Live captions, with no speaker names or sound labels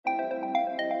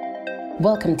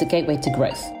Welcome to Gateway to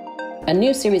Growth, a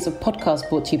new series of podcasts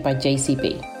brought to you by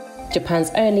JCB,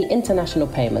 Japan's only international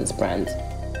payments brand.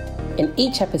 In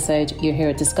each episode, you'll hear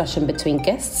a discussion between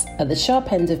guests at the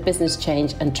sharp end of business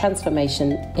change and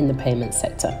transformation in the payments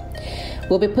sector.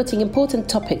 We'll be putting important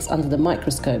topics under the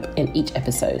microscope in each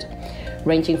episode,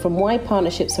 ranging from why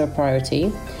partnerships are a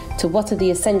priority to what are the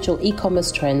essential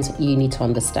e-commerce trends you need to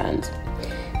understand.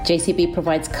 JCB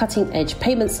provides cutting-edge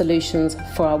payment solutions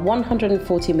for our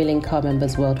 140 million card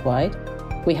members worldwide.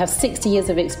 We have 60 years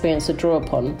of experience to draw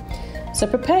upon, so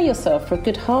prepare yourself for a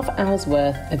good half hour's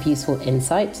worth of useful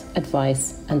insight,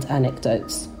 advice, and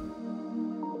anecdotes.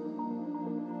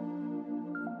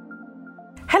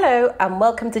 Hello, and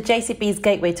welcome to JCB's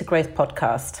Gateway to Growth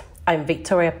podcast. I'm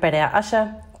Victoria Perea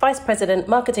Asher, Vice President,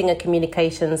 Marketing and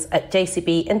Communications at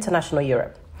JCB International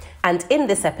Europe. And in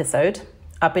this episode,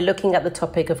 I'll be looking at the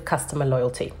topic of customer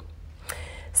loyalty.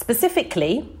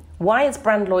 Specifically, why is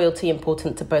brand loyalty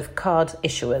important to both card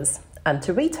issuers and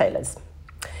to retailers?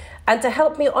 And to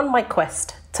help me on my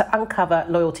quest to uncover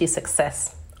loyalty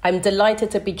success, I'm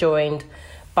delighted to be joined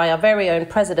by our very own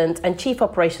President and Chief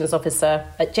Operations Officer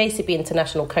at JCB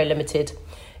International Co Limited,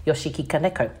 Yoshiki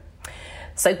Kaneko.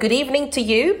 So good evening to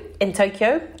you in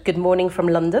Tokyo. Good morning from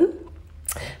London.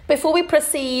 Before we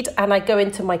proceed and I go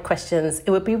into my questions,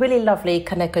 it would be really lovely,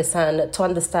 Kaneko-san, to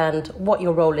understand what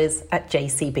your role is at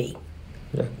JCB.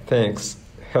 Yeah, thanks.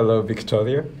 Hello,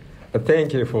 Victoria.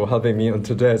 Thank you for having me on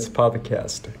today's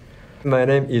podcast. My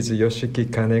name is Yoshiki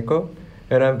Kaneko,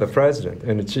 and I'm the President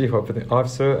and Chief Operating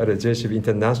Officer at JCB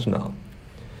International.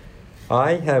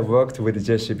 I have worked with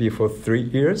JCB for 3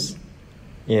 years,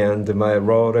 and my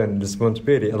role and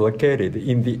responsibility are located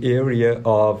in the area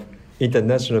of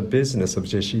international business of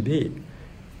JCB,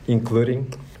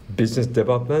 including business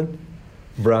development,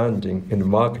 branding and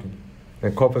marketing,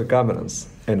 and corporate governance,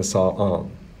 and so on.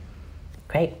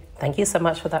 Great. Thank you so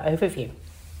much for that overview.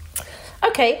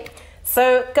 Okay,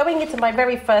 so going into my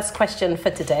very first question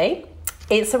for today,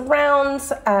 it's around,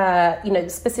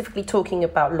 specifically talking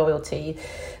about loyalty.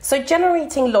 So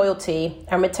generating loyalty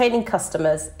and retaining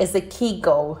customers is a key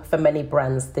goal for many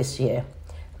brands this year.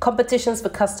 Competitions for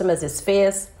customers is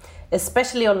fierce,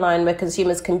 especially online where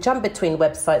consumers can jump between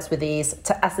websites with ease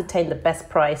to ascertain the best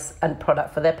price and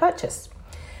product for their purchase.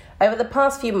 Over the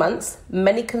past few months,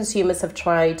 many consumers have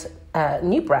tried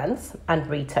new brands and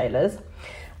retailers,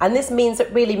 and this means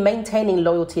that really maintaining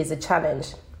loyalty is a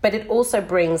challenge, but it also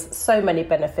brings so many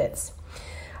benefits.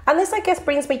 And this, I guess,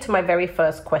 brings me to my very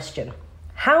first question.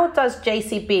 How does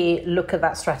JCB look at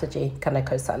that strategy,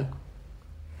 Kaneko-san?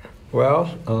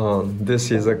 Well, this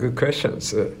is a good question.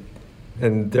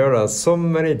 And there are so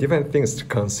many different things to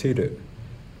consider.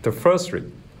 Firstly,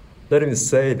 let me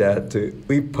say that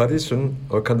we position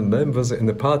our kind of members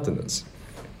and partners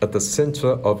at the center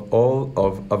of all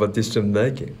of our decision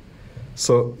making.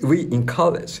 So we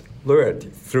encourage loyalty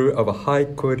through our high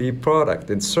quality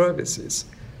product and services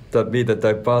that meet the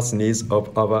diverse needs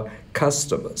of our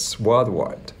customers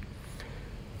worldwide.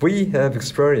 We have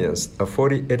experienced a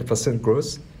 48%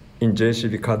 growth in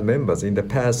JCB card members in the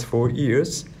past 4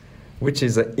 years, which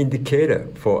is an indicator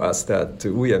for us that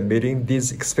we are meeting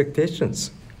these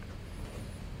expectations.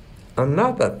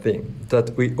 Another thing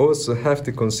that we also have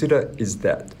to consider is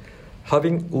that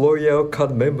having loyal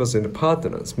card members and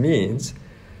partners means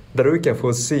that we can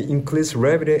foresee increased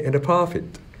revenue and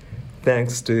profit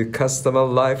thanks to customer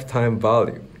lifetime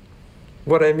value.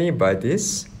 What I mean by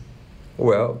this?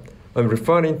 Well, I'm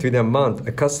referring to the amount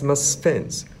a customer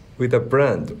spends with a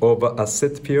brand over a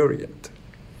set period.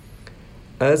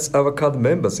 As our card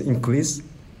members increase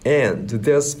and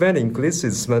their spend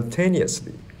increases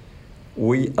simultaneously,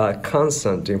 we are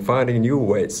constant in finding new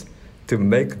ways to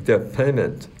make their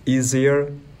payment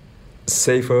easier,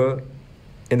 safer,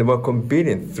 and more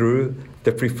convenient through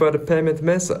the preferred payment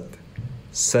method,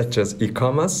 such as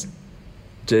e-commerce,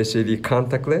 JCB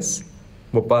contactless,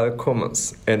 mobile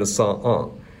commerce, and so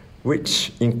on,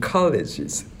 which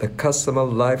encourages the customer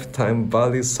lifetime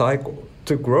value cycle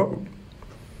to grow.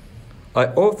 I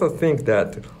also think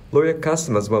that loyal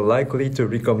customers are likely to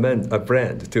recommend a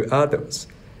brand to others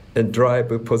and drive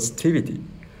positivity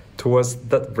towards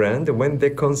that brand when they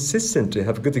consistently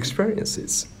have good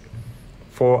experiences.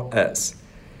 For us,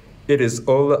 it is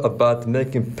all about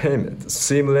making payment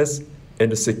seamless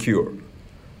and secure.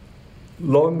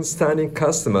 Long-standing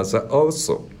customers are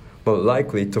also more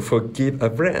likely to forgive a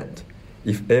brand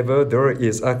if ever there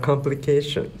is a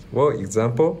complication. For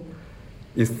example,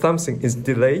 if something is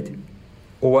delayed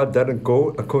or doesn't go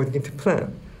according to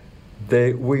plan,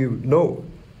 they will know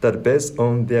that based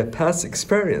on their past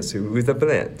experience with the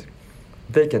brand,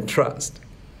 they can trust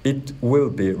it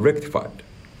will be rectified.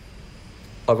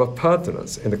 our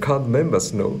partners and card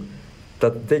members know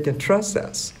that they can trust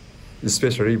us,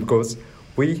 especially because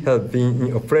we have been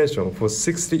in operation for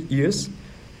 60 years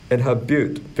and have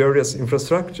built various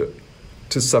infrastructure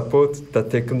to support the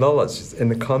technologies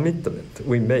and the commitment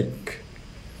we make.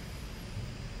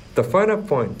 The final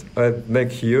point I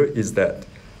make here is that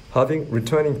having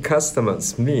returning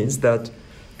customers means that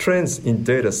trends in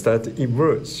data start to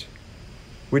emerge,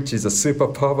 which is a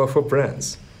superpower for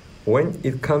brands when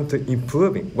it comes to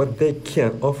improving what they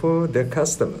can offer their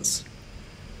customers.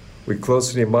 We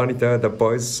closely monitor the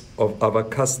voice of our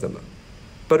customer,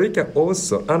 but we can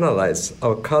also analyze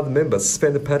our card members'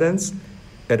 spend patterns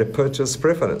and purchase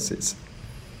preferences.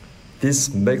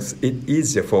 This makes it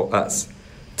easier for us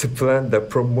to plan the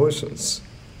promotions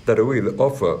that we will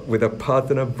offer with our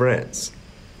partner brands,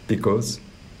 because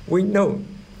we know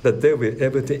that they will be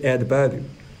able to add value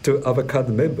to our card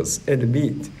members and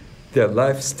meet their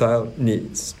lifestyle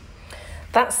needs.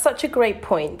 That's such a great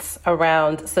point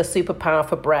around the superpower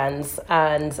for brands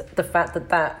and the fact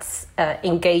that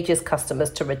engages customers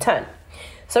to return.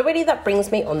 So really that brings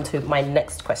me on to my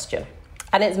next question,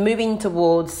 and it's moving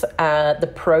towards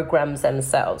the programs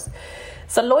themselves.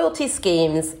 So loyalty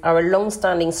schemes are a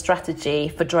long-standing strategy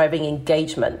for driving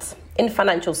engagement in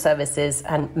financial services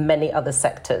and many other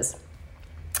sectors.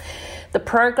 The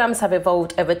programs have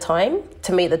evolved over time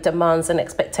to meet the demands and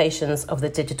expectations of the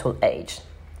digital age.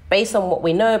 Based on what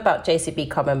we know about JCB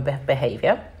common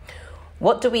behavior,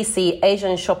 what do we see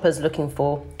Asian shoppers looking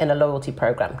for in a loyalty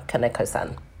program,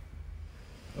 Kaneko-san?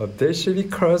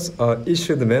 JCB cards are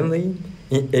issued mainly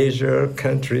in Asia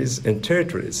countries and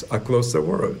territories across the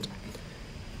world.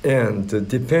 And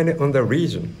depending on the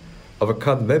region, our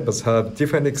card members have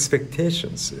different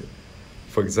expectations.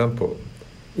 For example,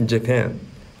 in Japan,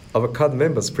 our card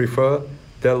members prefer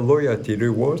their loyalty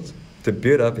rewards to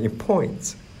build up in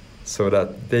points so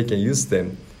that they can use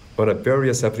them on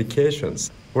various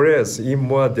applications. Whereas in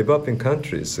more developing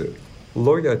countries,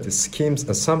 loyalty schemes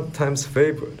are sometimes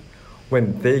favored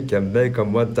when they can make a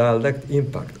more direct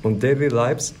impact on daily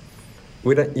lives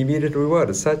with an immediate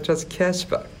reward such as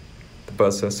cashback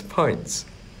versus points.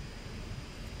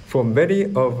 For many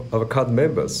of our card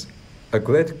members, a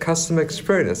great customer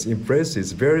experience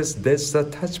embraces various digital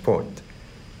touchpoints,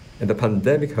 and the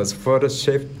pandemic has further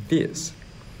shaped this.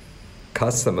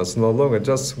 Customers no longer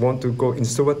just want to go in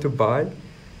store to buy,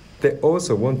 they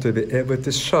also want to be able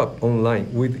to shop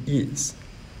online with ease.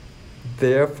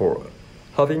 Therefore,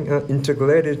 having an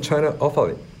integrated channel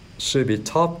offering should be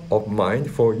top of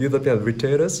mind for European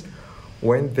retailers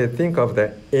when they think of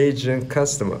the Asian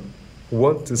customer who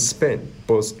want to spend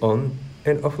both on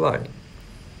and offline.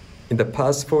 In the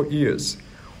past 4 years,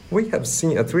 we have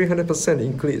seen a 300%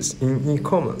 increase in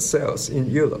e-commerce sales in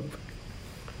Europe.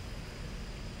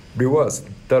 Rewards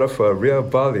that offer real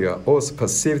value are also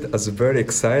perceived as very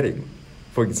exciting.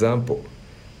 For example,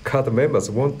 card members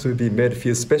want to be made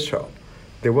feel special.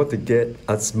 They want to get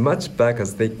as much back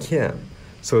as they can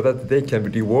so that they can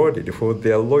be rewarded for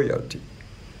their loyalty.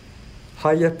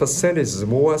 Higher percentages,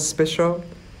 more special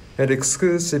and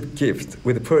exclusive gifts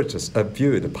with purchase are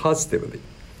viewed positively.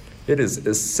 It is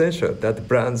essential that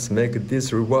brands make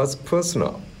these rewards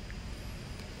personal.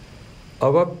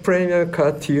 Our premium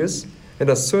card tiers and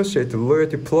associated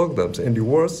loyalty programs and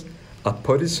rewards are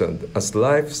positioned as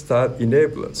lifestyle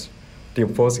enablers,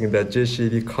 reinforcing the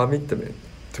JCB commitment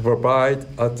to provide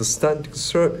outstanding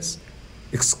service,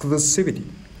 exclusivity,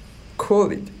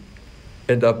 quality,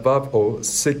 and above all,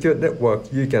 secure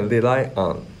network you can rely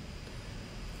on.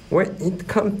 When it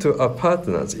comes to our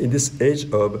partners in this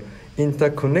age of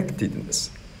interconnectedness,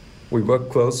 we work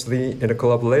closely and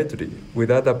collaboratively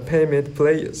with other payment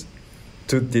players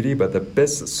to deliver the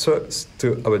best service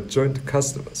to our joint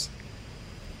customers.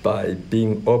 By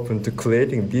being open to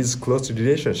creating these close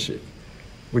relationships,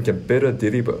 we can better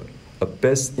deliver a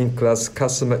best-in-class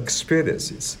customer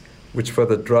experiences, which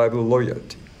further drive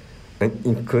loyalty, an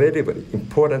incredibly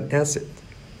important asset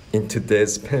in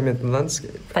today's payment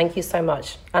landscape. Thank you so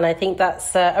much. And I think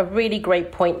that's a really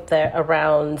great point there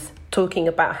around talking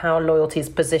about how loyalty is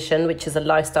positioned, which is a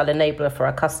lifestyle enabler for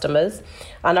our customers,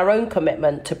 and our own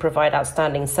commitment to provide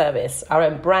outstanding service. Our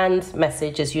own brand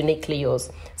message is uniquely yours.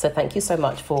 So thank you so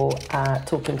much for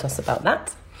talking to us about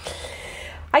that.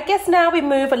 I guess now we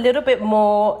move a little bit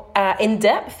more in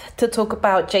depth to talk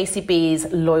about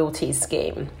JCB's loyalty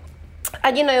scheme.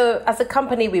 And, you know, as a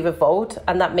company, we've evolved,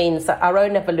 and that means that our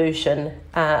own evolution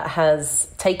has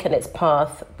taken its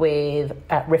path with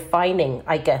refining,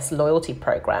 I guess, loyalty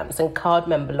programs and card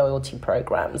member loyalty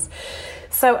programs.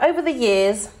 So over the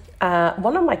years,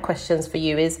 one of my questions for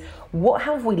you is, what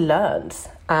have we learned?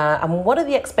 And what are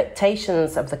the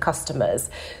expectations of the customers?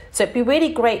 So it'd be really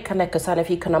great, Kaneko-san, if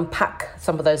you can unpack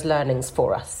some of those learnings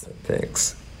for us.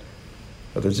 Thanks.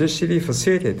 The JCB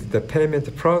facilitated the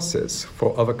payment process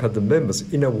for our card members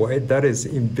in a way that is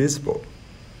invisible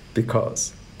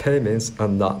because payments are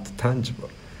not tangible.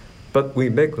 But we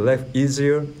make life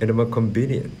easier and more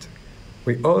convenient.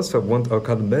 We also want our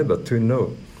card members to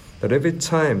know that every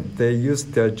time they use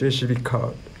their JCB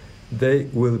card, they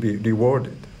will be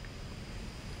rewarded.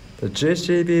 The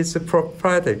JCB's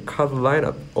proprietary card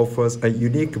lineup offers a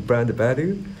unique brand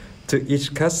value to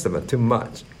each customer to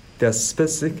match their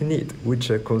specific needs, which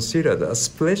are considered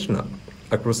aspirational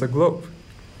across the globe.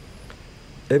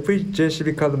 Every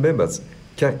JCB card members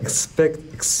can expect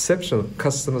exceptional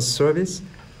customer service,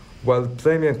 while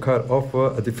premium card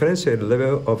offers a differentiated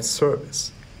level of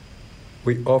service.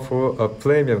 We offer our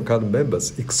premium card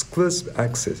members exclusive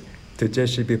access to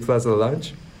JCB Plaza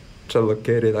Lounge, which are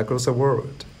located across the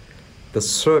world. The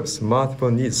service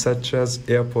multiple needs such as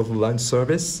airport lounge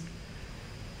service,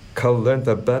 car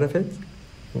rental benefit,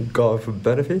 golf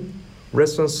benefit,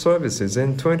 restaurant services,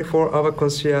 and 24-hour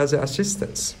concierge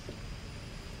assistance.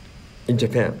 In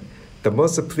Japan, the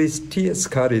most prestigious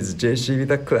card is JCB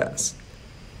The Class,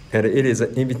 and it is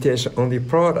an invitation-only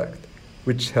product,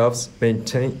 which helps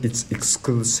maintain its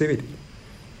exclusivity.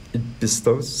 It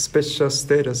bestows special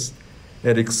status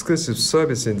and exclusive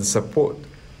service and support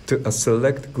to a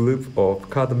select group of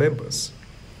card members.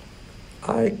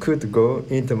 I could go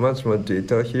into much more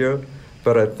detail here,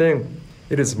 but I think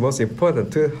it is most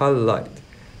important to highlight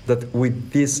that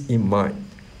with this in mind,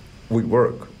 we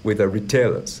work with the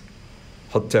retailers,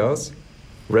 hotels,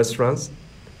 restaurants,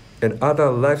 and other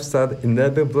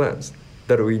lifestyle-enabling brands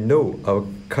that we know our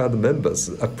card members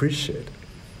appreciate.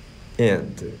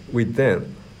 And we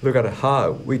then look at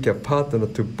how we can partner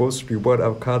to both reward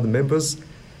our card members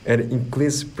and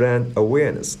increase brand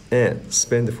awareness and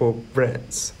spend for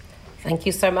brands. Thank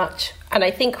you so much. And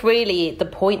I think really the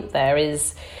point there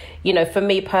is, for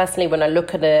me personally, when I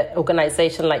look at an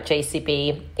organization like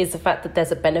JCB, is the fact that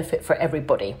there's a benefit for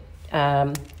everybody.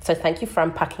 So thank you for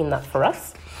unpacking that for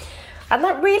us. And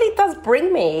that really does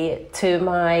bring me to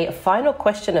my final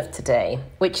question of today,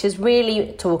 which is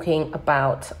really talking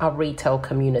about our retail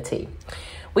community.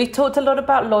 We've talked a lot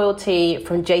about loyalty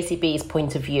from JCB's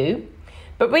point of view,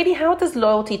 but really, how does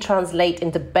loyalty translate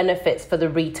into benefits for the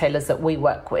retailers that we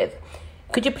work with?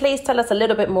 Could you please tell us a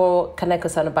little bit more,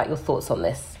 Kaneko-san, about your thoughts on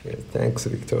this? Yeah, thanks,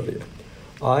 Victoria.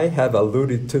 I have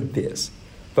alluded to this,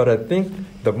 but I think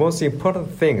the most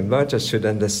important thing merchants should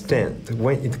understand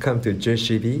when it comes to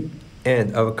JCB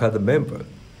and our card member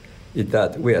is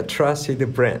that we are a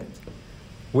trusted brand.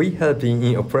 We have been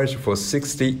in operation for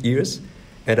 60 years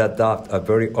and adopt a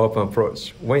very open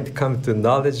approach when it comes to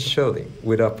knowledge sharing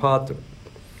with our partner.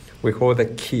 We hold the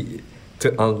key to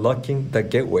unlocking the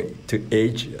gateway to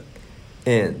Asia,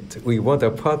 and we want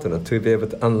our partner to be able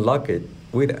to unlock it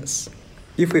with us.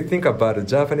 If we think about the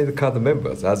Japanese card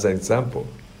members as an example,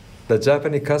 the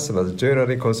Japanese customers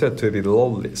generally considered to be low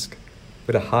risk,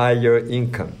 with a higher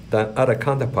income than other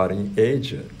counterparts in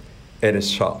Asia, and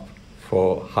shop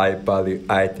for high-value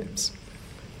items.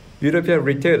 European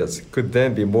retailers could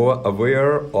then be more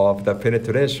aware of the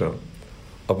penetration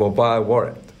of mobile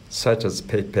wallet, such as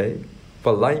PayPay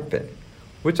or LINE-Pay,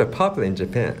 which are popular in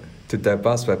Japan, to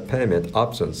diversify payment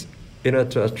options in order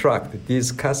to attract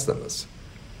these customers.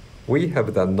 We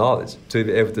have the knowledge to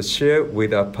be able to share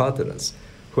with our partners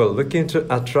who are looking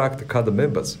to attract card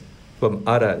members from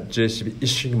other JCB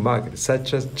issuing markets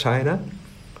such as China,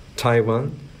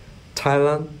 Taiwan,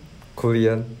 Thailand,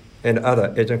 Korea, and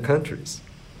other Asian countries.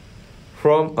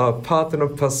 From a partner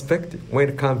perspective, when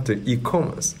it comes to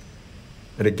e-commerce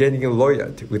and gaining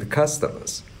loyalty with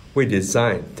customers, we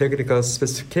design technical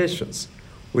specifications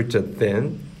which are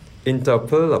then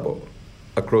interoperable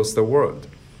across the world,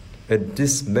 and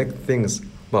this makes things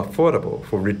more affordable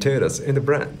for retailers and the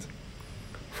brand.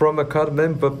 From a card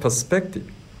member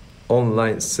perspective,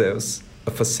 online sales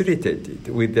are facilitated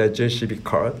with their JCB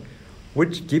card,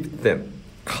 which gives them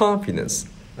confidence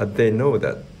that they know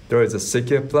that there is a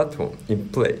secure platform in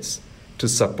place to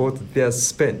support their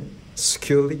spend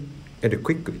securely and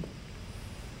quickly.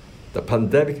 The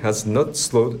pandemic has not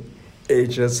slowed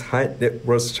Asia's high net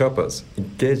worth shoppers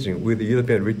engaging with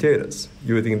European retailers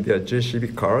using their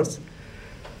JCB cards.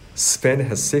 Spend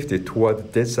has shifted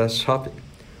toward digital shopping,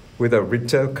 with a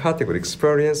retail category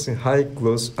experiencing high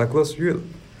growth across Europe.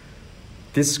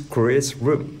 This creates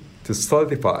room to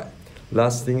solidify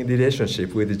lasting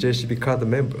relationship with the JCB card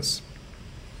members.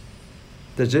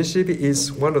 The JCB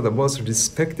is one of the most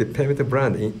respected payment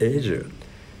brands in Asia,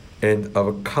 and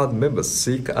our card members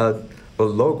seek out a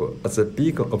logo as a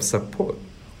beacon of support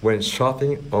when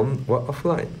shopping on or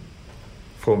offline.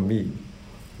 For me,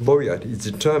 loyalty is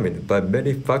determined by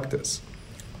many factors.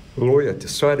 Loyalty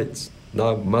strategies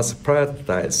now must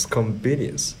prioritize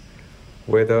convenience,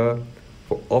 whether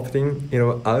for opting in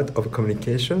or out of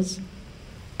communications,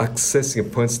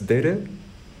 accessing points data,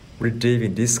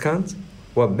 redeeming discounts,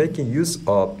 or making use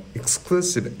of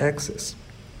exclusive access.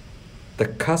 The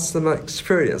customer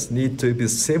experience needs to be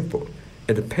simple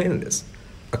and painless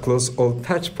across all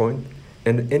touchpoints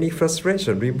and any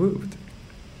frustration removed.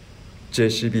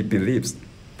 JCB believes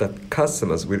that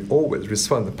customers will always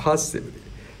respond positively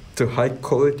to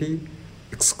high-quality,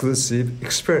 exclusive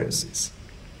experiences.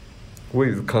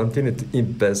 We will continue to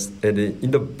invest and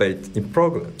innovate in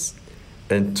programs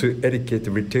and to educate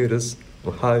retailers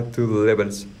on how to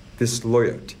leverage this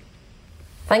loyalty.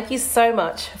 Thank you so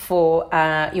much for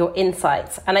your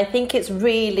insights. And I think it's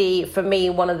really, for me,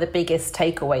 one of the biggest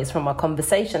takeaways from our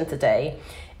conversation today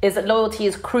is that loyalty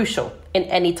is crucial in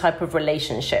any type of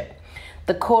relationship.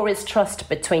 The core is trust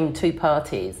between two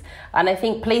parties. And I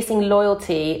think placing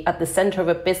loyalty at the center of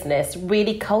a business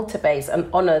really cultivates and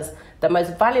honors the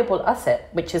most valuable asset,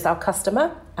 which is our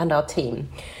customer and our team.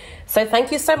 So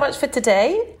thank you so much for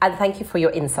today, and thank you for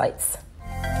your insights.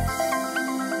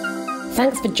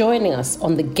 Thanks for joining us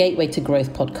on the Gateway to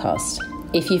Growth podcast.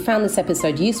 If you found this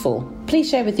episode useful, please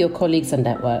share with your colleagues and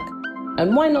network.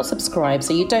 And why not subscribe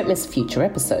so you don't miss future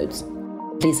episodes?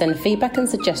 Please send feedback and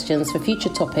suggestions for future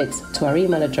topics to our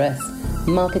email address,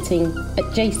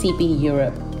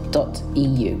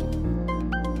 marketing@jcbeurope.eu.